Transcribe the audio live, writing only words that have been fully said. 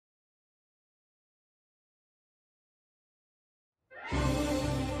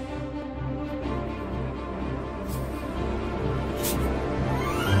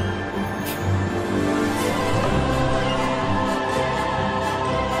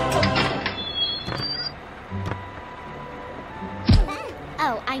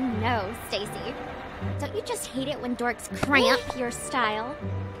Stacy. Don't you just hate it when dorks cramp your style?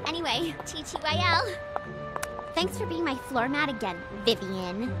 Anyway, TTYL. Thanks for being my floor mat again,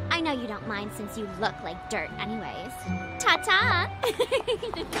 Vivian. I know you don't mind since you look like dirt anyways. Ta-ta!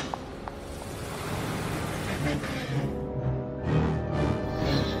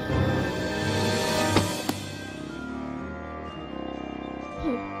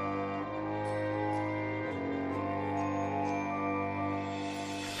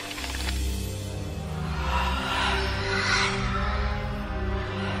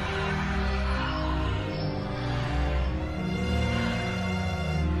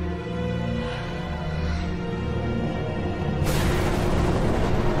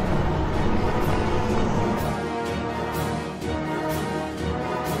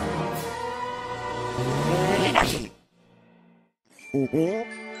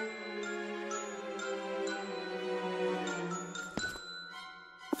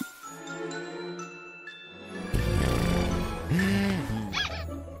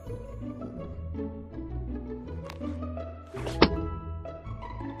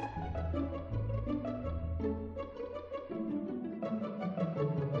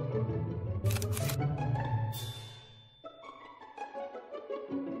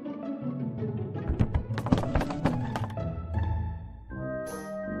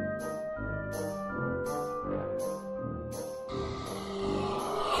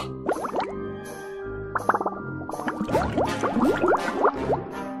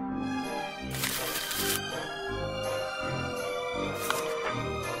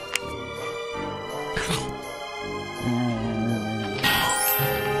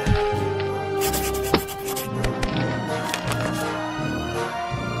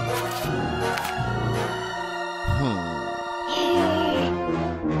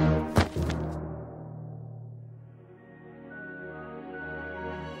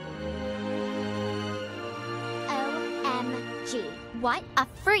 What a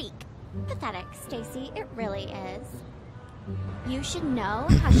freak! Pathetic, Stacy, it really is. You should know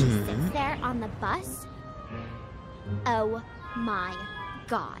how she sits there on the bus. Oh my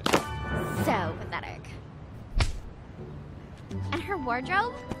god. So pathetic. And her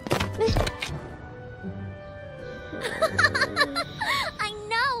wardrobe? I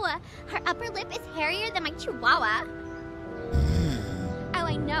know! Her upper lip is hairier than my chihuahua. Oh,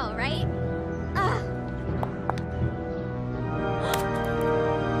 I know, right? Ugh.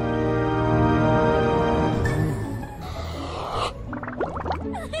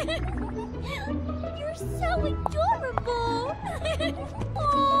 You're so adorable!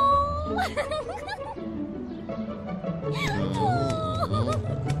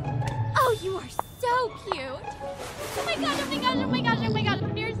 Oh, you are so cute! Oh my god, oh my god, oh my gosh, oh my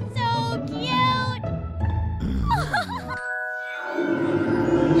god, you're so cute!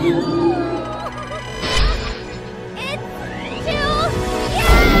 It's too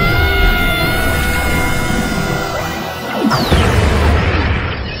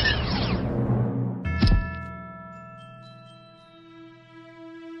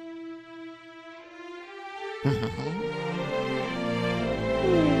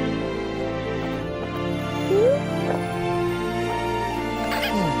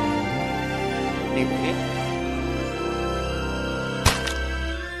Nuke.